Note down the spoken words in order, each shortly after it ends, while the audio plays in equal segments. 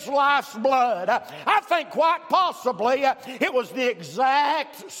life's blood. I think quite possibly it was the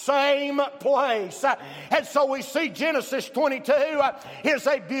exact same place. And so we see Genesis 22 is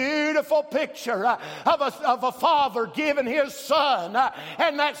a beautiful picture of a father giving his son,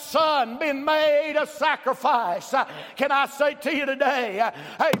 and that son being made a sacrifice. Can I say to you today,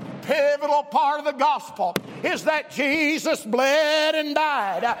 a pivotal part of the gospel is that Jesus bled and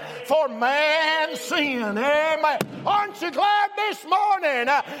died for man's sin. Amen. Aren't you glad this morning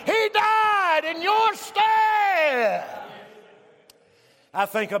he died in your stead? I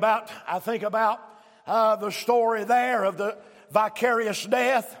think about the story there of the vicarious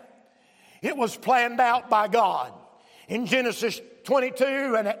death. It was planned out by God. In Genesis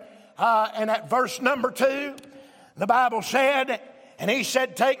 22 and at verse number 2, the Bible said, and he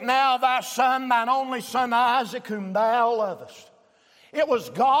said, take now thy son, thine only son Isaac, whom thou lovest. It was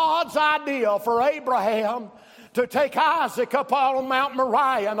God's idea for Abraham to take Isaac up on Mount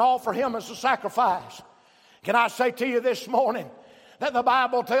Moriah and offer him as a sacrifice. Can I say to you this morning that the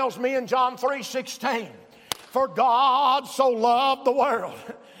Bible tells me in John 3:16, for God so loved the world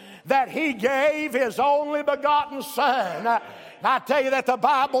that he gave his only begotten son. I tell you that the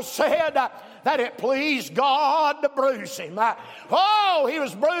Bible said that it pleased God to bruise him. He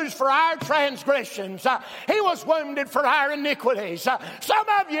was bruised for our transgressions. He was wounded for our iniquities. Some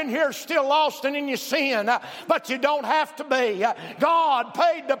of you in here are still lost and in your sin, but you don't have to be. God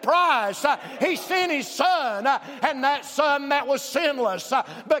paid the price. He sent his son, and that son that was sinless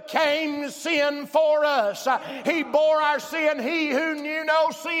became sin for us. He bore our sin. He who knew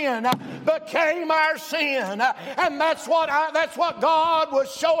no sin became our sin. And that's what God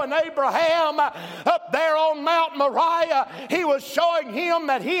was showing Abraham up there on Mount Moriah. He was showing him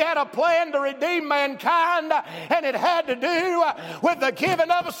that he had a plan to redeem mankind, and it had to do with the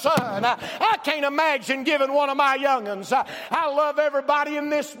giving of a son. I can't imagine giving one of my young'uns. I love everybody in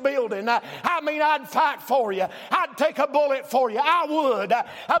this building. I'd fight for you. I'd take a bullet for you. I would.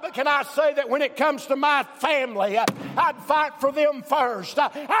 But can I say that when it comes to my family, I'd fight for them first.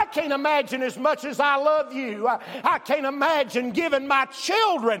 I can't imagine, as much as I love you, I can't imagine giving my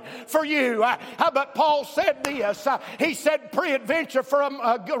children for you. But Paul said this. He said, peradventure from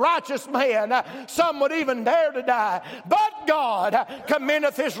a righteous man, some would even dare to die. But God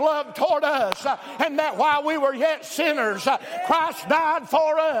commendeth his love toward us, and that while we were yet sinners, Christ died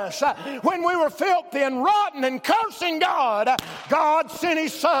for us. When we were filthy and rotten and cursing God, God sent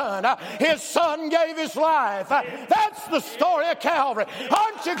his son. His son gave his life. That's the story of Calvary.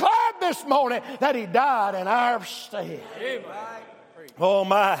 Aren't you glad this morning that he died in our stead? Oh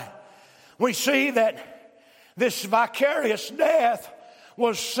my. We see that this vicarious death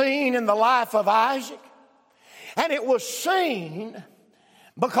was seen in the life of Isaac. And it was seen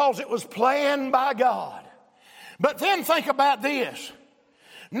because it was planned by God. But then think about this.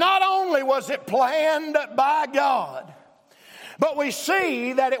 Not only was it planned by God, but we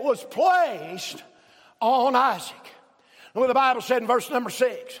see that it was placed on Isaac. Look what the Bible said in verse number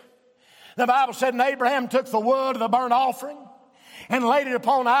 6. The Bible said, and Abraham took the wood of the burnt offering and laid it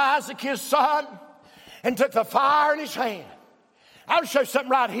upon Isaac his son, and took the fire in his hand. I'll show you something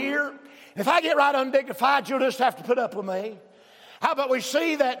right here. If I get right undignified, you'll just have to put up with me. How about we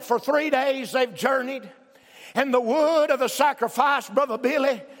see that for 3 days they've journeyed, and the wood of the sacrifice, Brother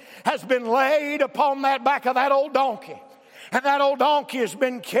Billy, has been laid upon that back of that old donkey. And that old donkey has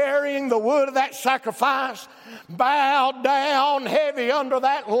been carrying the wood of that sacrifice, bowed down heavy under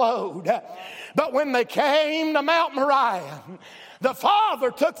that load. But when they came to Mount Moriah, the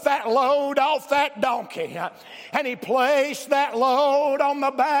father took that load off that donkey, and he placed that load on the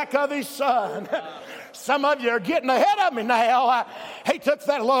back of his son. Some of you are getting ahead of me now. He took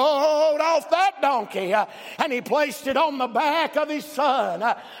that load off that donkey and he placed it on the back of his son.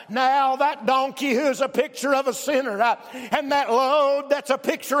 Now that donkey, who's a picture of a sinner, and that load that's a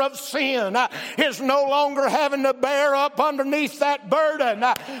picture of sin, is no longer having to bear up underneath that burden,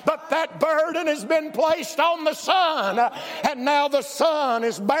 but that burden has been placed on the son, and now the son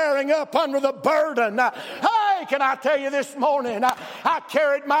is bearing up under the burden. Hey, can I tell you this morning, I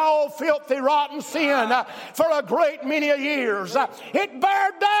carried my old filthy rotten sin for a great many years. It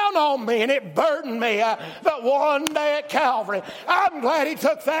bear down on me and it burdened me. But one day at Calvary, I'm glad he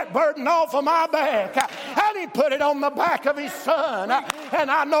took that burden off of my back and he put it on the back of his son.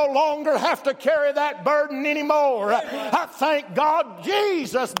 And I no longer have to carry that burden anymore. I thank God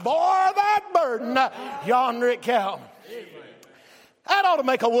Jesus bore that burden yonder at Calvary. That ought to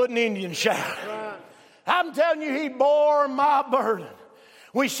make a wooden Indian shout. I'm telling you, he bore my burden.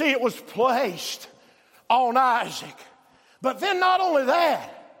 We see it was placed on Isaac. But then not only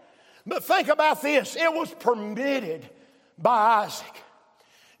that, but think about this. It was permitted by Isaac.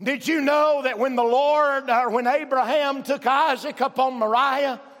 Did you know that when when Abraham took Isaac up on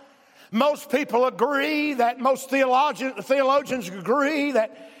Moriah, most people agree, that most theologians agree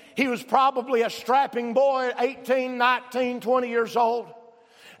that he was probably a strapping boy, 18, 19, 20 years old.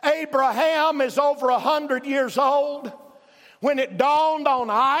 Abraham is over 100 years old. When it dawned on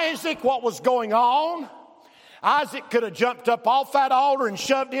Isaac what was going on, Isaac could have jumped up off that altar and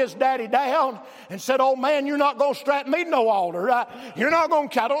shoved his daddy down and said, "Oh man, you're not going to strap me to no altar. You're not going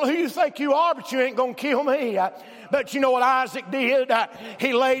to, I don't know who you think you are, but you ain't going to kill me." But you know what Isaac did?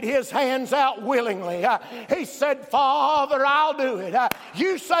 He laid his hands out willingly. He said, "Father, I'll do it.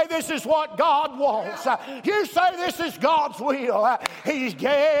 You say this is what God wants. You say this is God's will." He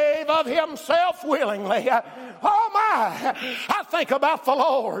gave of himself willingly. Oh my, I think about the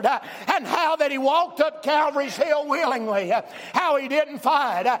Lord and how that he walked up Calvary's hill willingly, how he didn't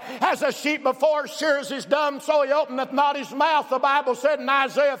fight. As a sheep before shears is dumb, so he openeth not his mouth, the Bible said in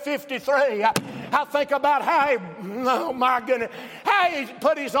Isaiah 53. I think about how he, oh my goodness, how he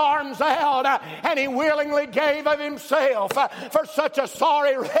put his arms out and he willingly gave of himself for such a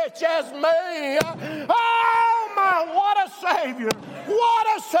sorry wretch as me. Oh my, what a Savior!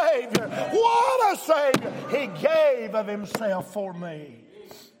 What a Savior! What a Savior! He gave of himself for me.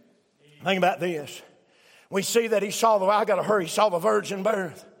 Think about this. We see that he saw I got to hurry, he saw the virgin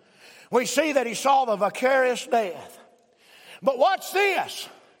birth. We see that he saw the vicarious death. But watch this.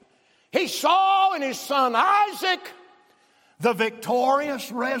 He saw in his son Isaac the victorious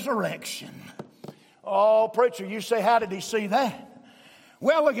resurrection. Oh, preacher, you say, how did he see that?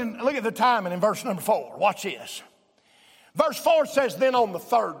 Well, look at the timing in verse number 4. Watch this. Verse 4 says, "Then on the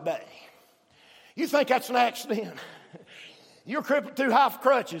third day." You think that's an accident? You're crippled too high for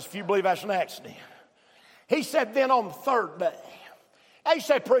crutches if you believe that's an accident. He said, "Then on the third day." Hey, you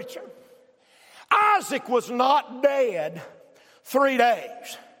say, "Preacher, Isaac was not dead 3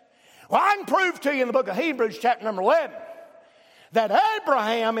 days." Well, I can prove to you in the book of Hebrews chapter number 11 that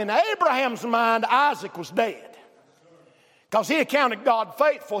in Abraham's mind, Isaac was dead. Because he accounted God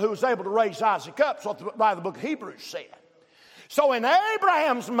faithful who was able to raise Isaac up. That's what the writer of the book of Hebrews said. So in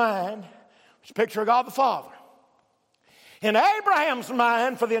Abraham's mind, it's a picture of God the Father. In Abraham's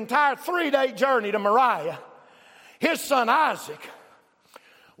mind, for the entire 3-day journey to Moriah, his son Isaac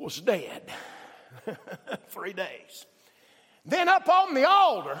was dead. 3 days. Then up on the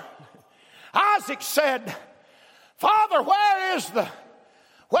altar, Isaac said, "Father, where is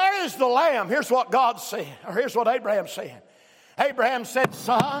the lamb?" Here's what God said, or here's what Abraham said. Abraham said,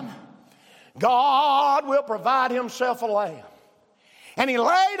 "Son, God will provide himself a lamb." And he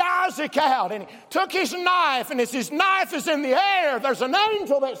laid Isaac out and he took his knife, and as his knife is in the air, there's an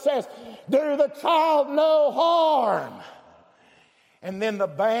angel that says, "Do the child no harm." And then the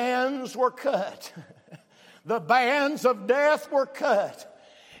bands were cut. The bands of death were cut.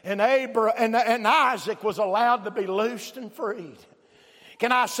 And Isaac was allowed to be loosed and freed.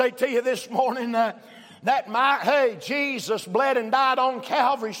 Can I say to you this morning hey, Jesus bled and died on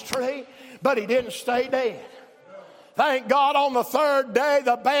Calvary's tree, but he didn't stay dead. Thank God on the third day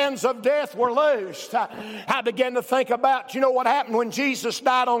the bands of death were loosed. I began to think about, you know what happened when Jesus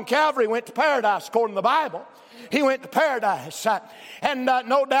died on Calvary? He went to paradise according to the Bible. He went to paradise. And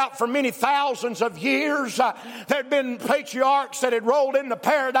no doubt for many thousands of years, there had been patriarchs that had rolled into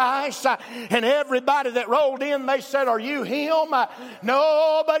paradise. And everybody that rolled in, they said, "Are you him?"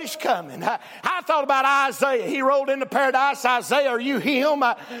 Nobody's coming. I thought about Isaiah. He rolled into paradise. "Isaiah, are you him?"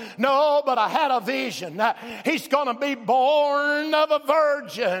 No, but I had a vision. He's going to be born of a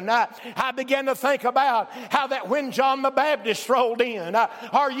virgin. I began to think about how that when John the Baptist rolled in,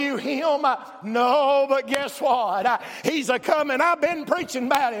 "Are you him?" No, but guess what? He's a-coming. I've been preaching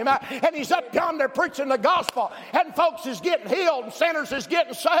about him. And he's up yonder preaching the gospel. And folks is getting healed and sinners is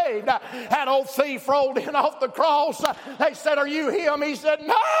getting saved. That old thief rolled in off the cross. They said, "Are you him?" He said,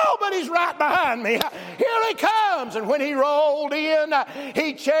 "No, but he's right behind me. Here he comes." And when he rolled in,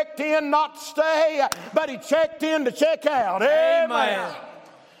 he checked in not to stay, but he checked in to check out. Amen.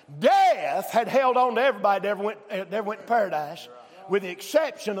 Death had held on to everybody that ever went to paradise, with the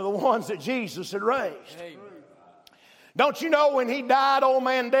exception of the ones that Jesus had raised. Don't you know when he died, old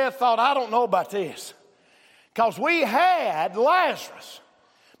man death thought, "I don't know about this." Because we had Lazarus.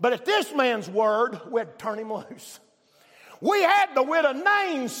 But at this man's word, we had to turn him loose. We had the widow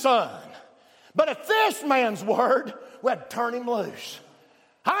Nain's son. But at this man's word, we had to turn him loose.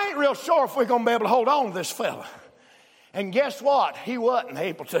 I ain't real sure if we're going to be able to hold on to this fella. And guess what? He wasn't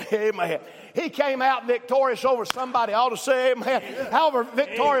able to. Amen. He came out victorious over somebody. Ought to say, amen. However,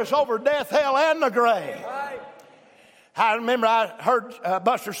 victorious over death, hell, and the grave. I remember I heard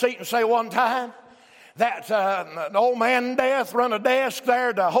Buster Seaton say one time an old man Death run a desk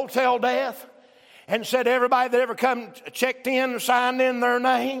there to Hotel Death and said everybody that ever come checked in signed in their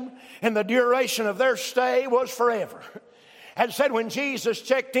name, and the duration of their stay was forever. And said when Jesus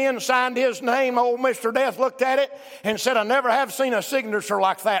checked in, signed his name, old Mr. Death looked at it and said, I never have seen a signature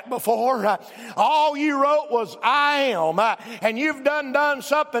like that before. All you wrote was I am. And you've done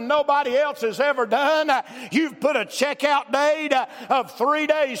something nobody else has ever done. You've put a checkout date of 3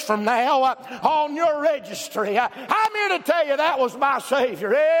 days from now on your registry. I'm here to tell you that was my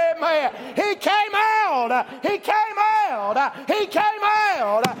Savior. Amen. He came out. He came out. He came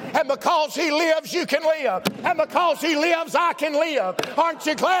out. And because He lives, you can live. And because He lives, I can live. Aren't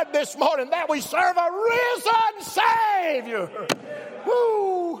you glad this morning that we serve a risen Savior?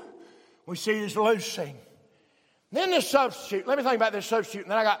 Woo! We see His loosing. Then this substitute. Let me think about this substitute.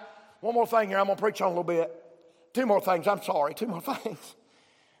 And then I got one more thing here I'm going to preach on a little bit. Two more things. Two more things.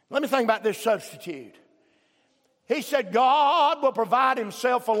 Let me think about this substitute. He said, God will provide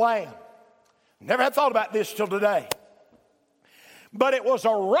Himself a lamb. Never had thought about this till today. But it was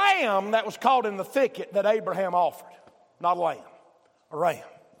a ram that was caught in the thicket that Abraham offered. Not a lamb, a ram.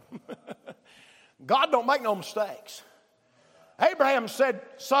 God don't make no mistakes. Abraham said,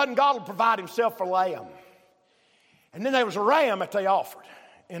 son, God will provide Himself a lamb. And then there was a ram that they offered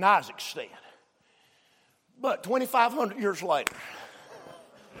in Isaac's stead. But 2,500 years later,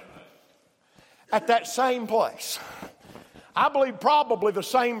 at that same place, I believe probably the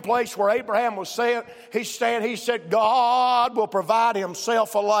same place where Abraham was saying, he said, God will provide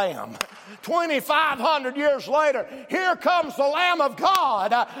Himself a lamb. 2,500 years later, here comes the Lamb of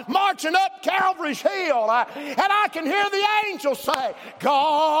God marching up Calvary's hill. And I can hear the angels say,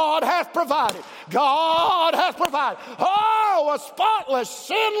 God hath provided. God hath provided. Oh, a spotless,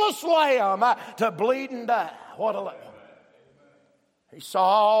 sinless lamb to bleed and die. What a lamb. He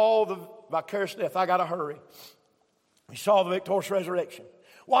saw the vicarious death. I got to hurry. He saw the victorious resurrection.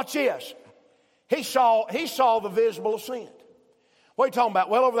 Watch this. He saw the visible ascent. What are you talking about?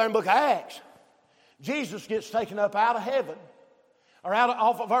 Well, over there in the book of Acts, Jesus gets taken up out of heaven, or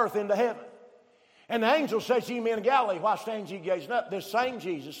off of earth into heaven. And the angel says to you, men of Galilee, why stand ye gazing up? This same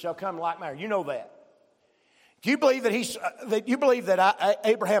Jesus shall come in like manner. You know that. Do you believe that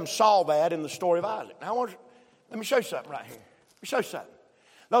Abraham saw that in the story of Isaac? Now, let me show you something right here. Let me show you something.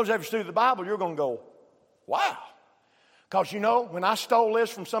 Those of you who study the Bible, you're going to go, wow. Because, when I stole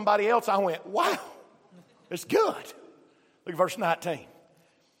this from somebody else, I went, wow, it's good. Look at verse 19.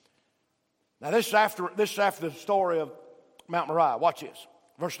 Now, this is after the story of Mount Moriah. Watch this.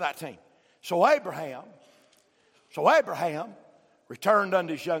 Verse 19. So Abraham returned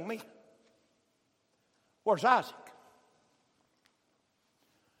unto his young men. Where's Isaac?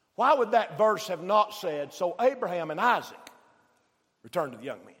 Why would that verse have not said, so Abraham and Isaac returned to the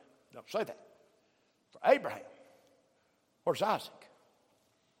young men? Don't say that. For Abraham. Where's Isaac?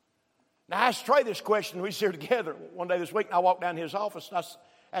 Now, I asked Trey this question. We was here together one day this week, and I walked down to his office, and I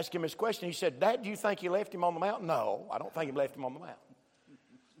asked him this question. He said, Dad, do you think he left him on the mountain? No, I don't think he left him on the mountain.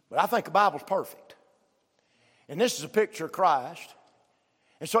 But I think the Bible's perfect. And this is a picture of Christ.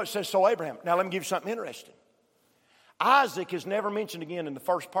 And so it says, so Abraham. Now, let me give you something interesting. Isaac is never mentioned again in the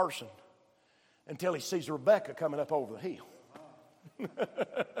first person until he sees Rebekah coming up over the hill. In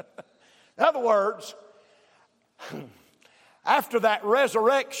other words, after that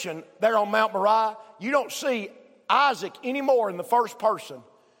resurrection there on Mount Moriah, you don't see Isaac anymore in the first person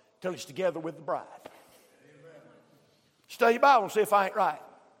till he's together with the bride. Study your Bible and see if I ain't right.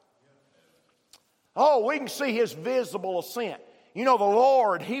 Oh, we can see his visible ascent. The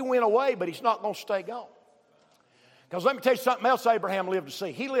Lord, He went away, but He's not going to stay gone. Because let me tell you something else Abraham lived to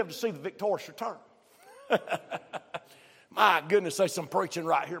see. He lived to see the victorious return. My goodness, there's some preaching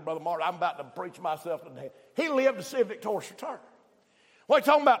right here, Brother Martin. I'm about to preach myself to death. He lived to see a victorious return. What are you talking about?